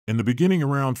In the beginning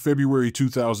around February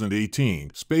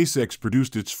 2018, SpaceX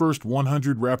produced its first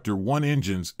 100 Raptor 1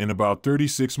 engines in about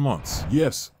 36 months.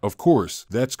 Yes, of course,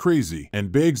 that's crazy,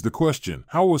 and begs the question,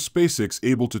 how was SpaceX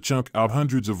able to chunk out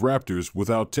hundreds of Raptors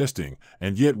without testing,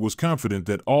 and yet was confident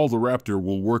that all the Raptor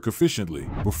will work efficiently?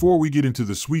 Before we get into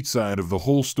the sweet side of the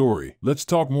whole story, let's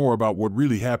talk more about what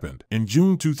really happened. In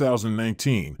June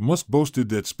 2019, Musk boasted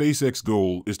that SpaceX's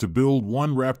goal is to build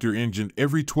one Raptor engine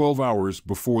every 12 hours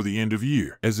before the end of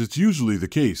year. As it's usually the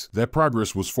case, that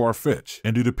progress was far-fetched,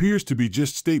 and it appears to be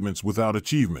just statements without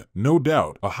achievement. No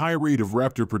doubt, a high rate of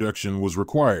Raptor production was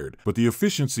required, but the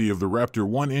efficiency of the Raptor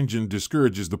 1 engine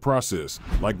discourages the process,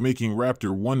 like making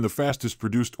Raptor 1 the fastest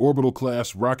produced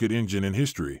orbital-class rocket engine in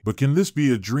history. But can this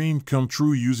be a dream come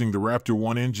true using the Raptor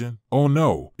 1 engine? Oh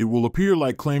no, it will appear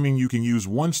like claiming you can use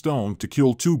one stone to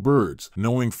kill two birds,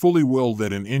 knowing fully well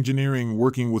that in engineering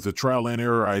working with a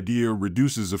trial-and-error idea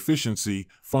reduces efficiency,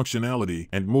 functionality,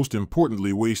 and most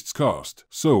importantly wastes cost.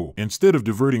 So, instead of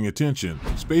diverting attention,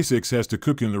 SpaceX has to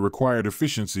cook in the required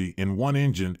efficiency in one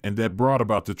engine, and that brought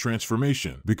about the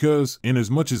transformation. Because,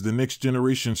 inasmuch as the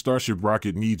next-generation Starship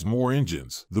rocket needs more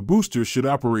engines, the booster should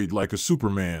operate like a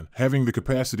Superman, having the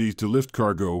capacity to lift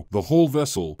cargo, the whole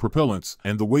vessel, propellants,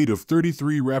 and the weight of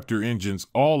 33 Raptor engines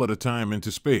all at a time into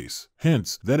space.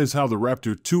 Hence, that is how the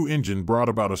Raptor 2 engine brought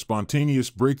about a spontaneous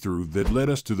breakthrough that led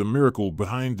us to the miracle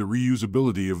behind the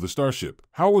reusability of the Starship.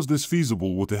 How was this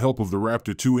feasible with the help of the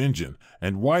Raptor 2 engine,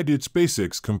 and why did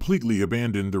SpaceX completely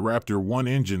abandon the Raptor 1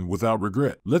 engine without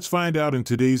regret? Let's find out in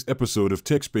today's episode of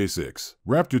Tech SpaceX.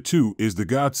 Raptor 2 is the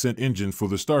God-sent engine for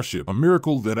the Starship, a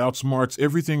miracle that outsmarts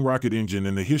everything rocket engine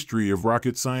in the history of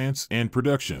rocket science and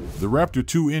production. The Raptor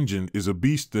 2 engine is a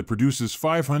beast that produces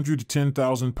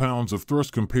 510,000 pounds of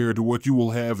thrust compared to what you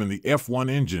will have in the F1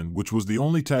 engine, which was the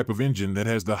only type of engine that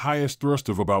has the highest thrust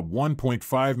of about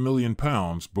 1.5 million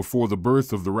pounds before the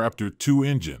birth of the Raptor 2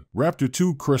 engine. Raptor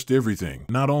 2 crushed everything.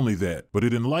 Not only that, but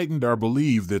it enlightened our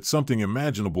belief that something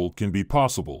imaginable can be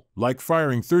possible. Like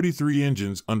firing 33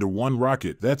 engines under one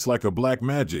rocket, that's like a black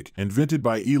magic, invented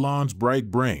by Elon's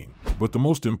bright brain. But the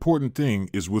most important thing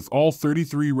is with all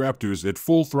 33 Raptors at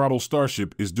full throttle,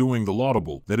 Starship is doing the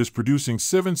laudable, that is producing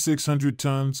 7,600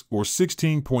 tons or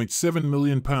 16.7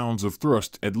 million pounds of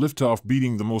thrust at liftoff,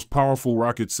 beating the most powerful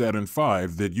rocket Saturn V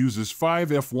that uses 5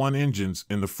 F1 engines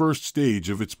in the first stage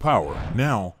of its power.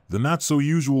 Now, the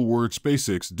not-so-usual word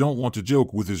SpaceX don't want to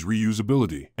joke with is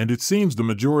reusability, and it seems the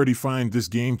majority find this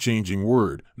game-changing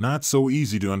word not so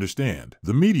easy to understand.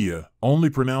 The media only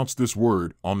pronounce this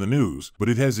word on the news, but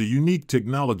it has a unique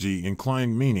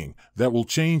technology-inclined meaning that will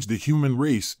change the human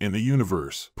race in the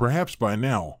universe. Perhaps by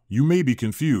now, you may be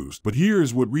confused, but here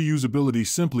is what reusability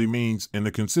simply means in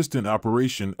the consistent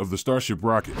operation of the Starship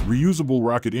rocket. Reusable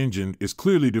rocket engine is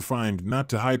clearly defined not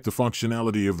to hype the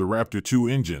functionality of the Raptor 2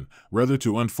 engine, rather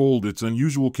to unfold its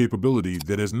unusual capability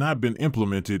that has not been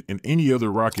implemented in any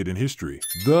other rocket in history.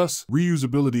 Thus,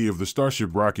 reusability of the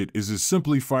Starship rocket is as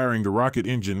simply firing the rocket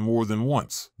engine more than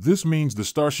once. This means the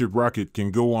Starship rocket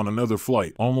can go on another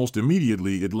flight almost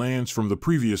immediately it lands from the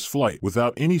previous flight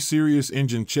without any serious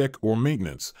engine check or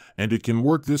maintenance, and it can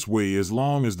work this way as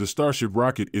long as the Starship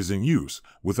rocket is in use,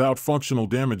 without functional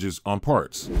damages on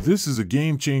parts. This is a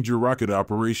game-changer rocket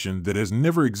operation that has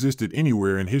never existed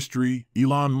anywhere in history.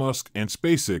 Elon Musk and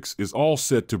SpaceX is all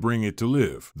set to bring it to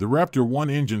live. The Raptor 1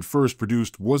 engine first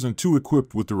produced wasn't too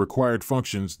equipped with the required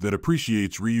functions that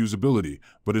appreciates reusability,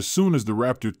 but as soon as the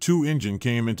Raptor 2 engine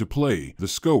came into play, the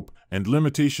scope and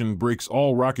limitation breaks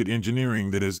all rocket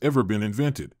engineering that has ever been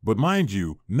invented. But mind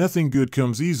you, nothing good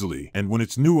comes easily, and when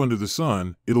it's new under the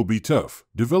sun, it'll be tough.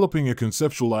 Developing a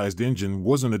conceptualized engine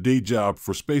wasn't a day job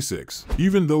for SpaceX.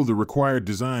 Even though the required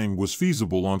design was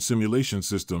feasible on simulation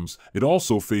systems, it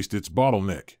also faced its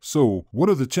bottleneck. So, what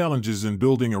are the challenges in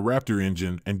building a Raptor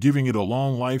engine and giving it a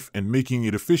long life and making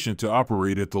it efficient to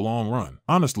operate at the long run?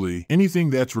 Honestly,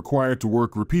 anything that's required to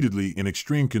work repeatedly in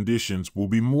extreme conditions will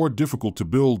be more difficult to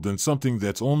build than something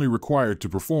that's only required to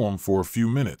perform for a few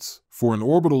minutes. For an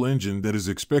orbital engine that is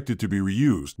expected to be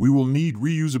reused, we will need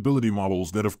reusability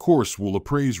models that of course will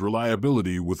appraise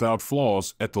reliability without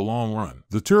flaws at the long run.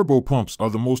 The turbo pumps are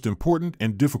the most important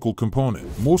and difficult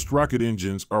component. Most rocket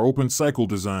engines are open cycle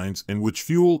designs in which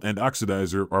fuel and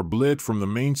oxidizer are bled from the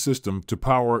main system to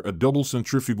power a double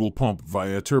centrifugal pump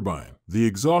via a turbine. The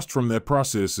exhaust from that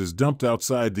process is dumped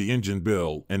outside the engine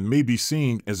bell and may be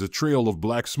seen as a trail of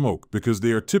black smoke because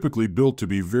they are typically built to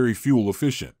be very fuel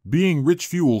efficient. Being rich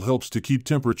fuel helps helps to keep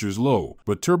temperatures low,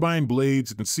 but turbine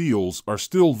blades and seals are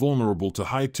still vulnerable to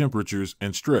high temperatures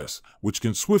and stress, which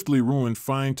can swiftly ruin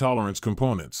fine-tolerance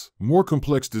components. More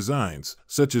complex designs,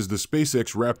 such as the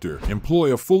SpaceX Raptor,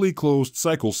 employ a fully closed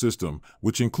cycle system,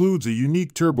 which includes a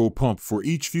unique turbo pump for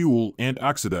each fuel and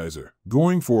oxidizer.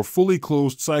 Going for a fully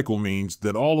closed cycle means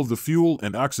that all of the fuel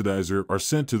and oxidizer are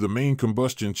sent to the main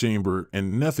combustion chamber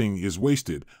and nothing is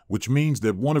wasted, which means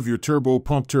that one of your turbo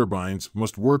pump turbines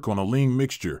must work on a lean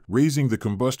mixture, raising the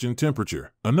combustion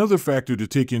temperature. Another factor to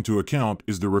take into account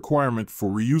is the requirement for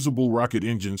reusable rocket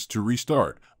engines to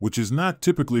restart, which is not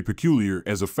typically peculiar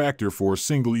as a factor for a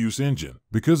single-use engine.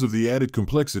 Because of the added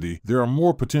complexity, there are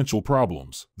more potential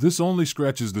problems. This only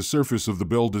scratches the surface of the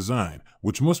Bell design,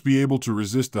 which must be able to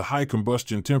resist the high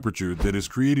combustion temperature that is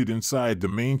created inside the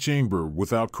main chamber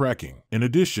without cracking. In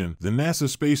addition, the NASA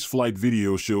space flight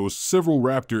video shows several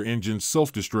Raptor engines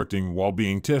self-destructing while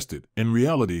being tested. In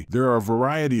reality, there are a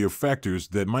variety of factors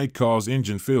that might cause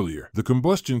engine failure. The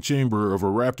combustion chamber of a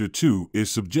Raptor 2 is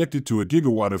subjected to a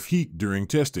gigawatt of heat during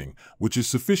testing, which is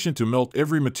sufficient to melt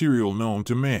every material known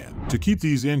to man. To keep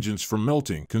these engines from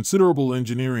melting, considerable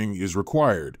engineering is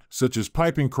required, such as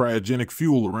piping cryogenic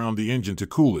fuel around the engine to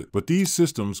cool it, but these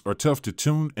systems are tough to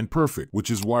tune and perfect,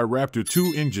 which is why Raptor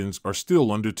 2 engines are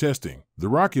still under testing. The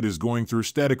rocket is going through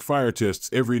static fire tests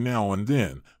every now and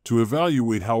then to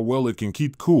evaluate how well it can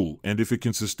keep cool and if it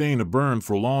can sustain a burn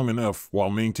for long enough while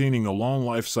maintaining a long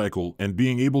life cycle and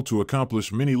being able to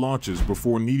accomplish many launches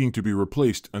before needing to be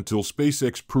replaced until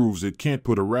SpaceX proves it can't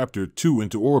put a Raptor 2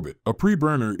 into orbit. A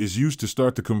pre-burner is used to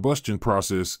start the combustion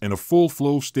process in a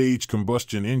full-flow stage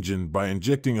combustion engine by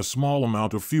injecting a small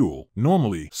amount of fuel.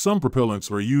 Normally, some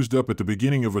propellants are used up at the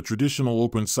beginning of a traditional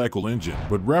open-cycle engine,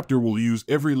 but Raptor will use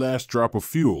every last drop of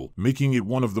fuel, making it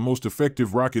one of the most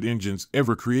effective rocket engines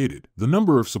ever created. The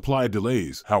number of supply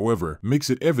delays, however, makes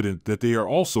it evident that they are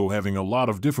also having a lot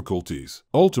of difficulties.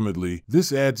 Ultimately,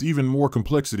 this adds even more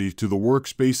complexity to the work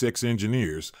SpaceX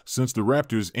engineers, since the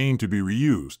Raptors aim to be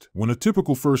reused. When a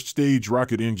typical first-stage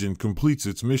rocket engine completes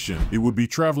its mission, it would be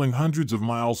traveling hundreds of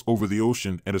miles over the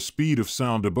ocean at a speed of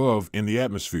sound above in the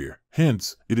atmosphere.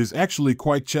 Hence, it is actually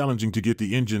quite challenging to get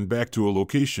the engine back to a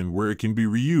location where it can be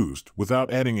reused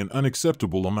without adding an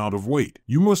unacceptable amount of weight.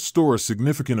 You must store a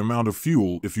significant amount of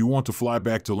fuel if you want to fly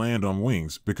back to land on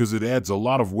wings because it adds a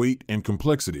lot of weight and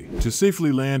complexity. To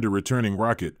safely land a returning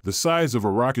rocket, the size of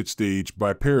a rocket stage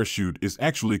by parachute is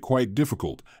actually quite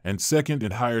difficult, and second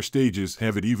and higher stages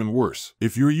have it even worse.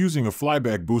 If you're using a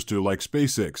flyback booster like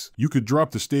SpaceX, you could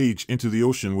drop the stage into the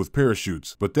ocean with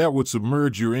parachutes, but that would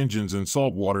submerge your engines in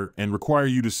salt water and require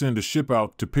you to send a ship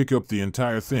out to pick up the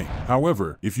entire thing.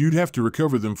 However, if you'd have to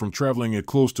recover them from traveling at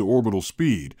close to orbital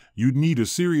speed, you'd need a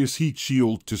serious heat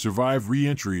shield to survive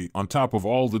re-entry on top of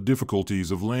all the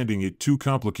difficulties of landing it too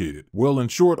complicated. Well, in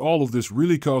short, all of this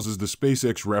really causes the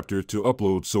SpaceX Raptor to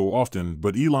upload so often,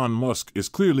 but Elon Musk is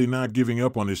clearly not giving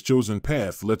up on his chosen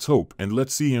path. Let's hope, and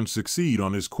let's see him succeed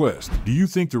on his quest. Do you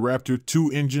think the Raptor 2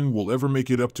 engine will ever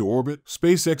make it up to orbit?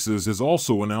 SpaceX has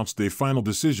also announced a final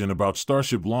decision about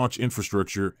Starship launch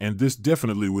infrastructure, and this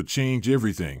definitely would change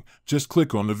everything. Just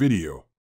click on the video.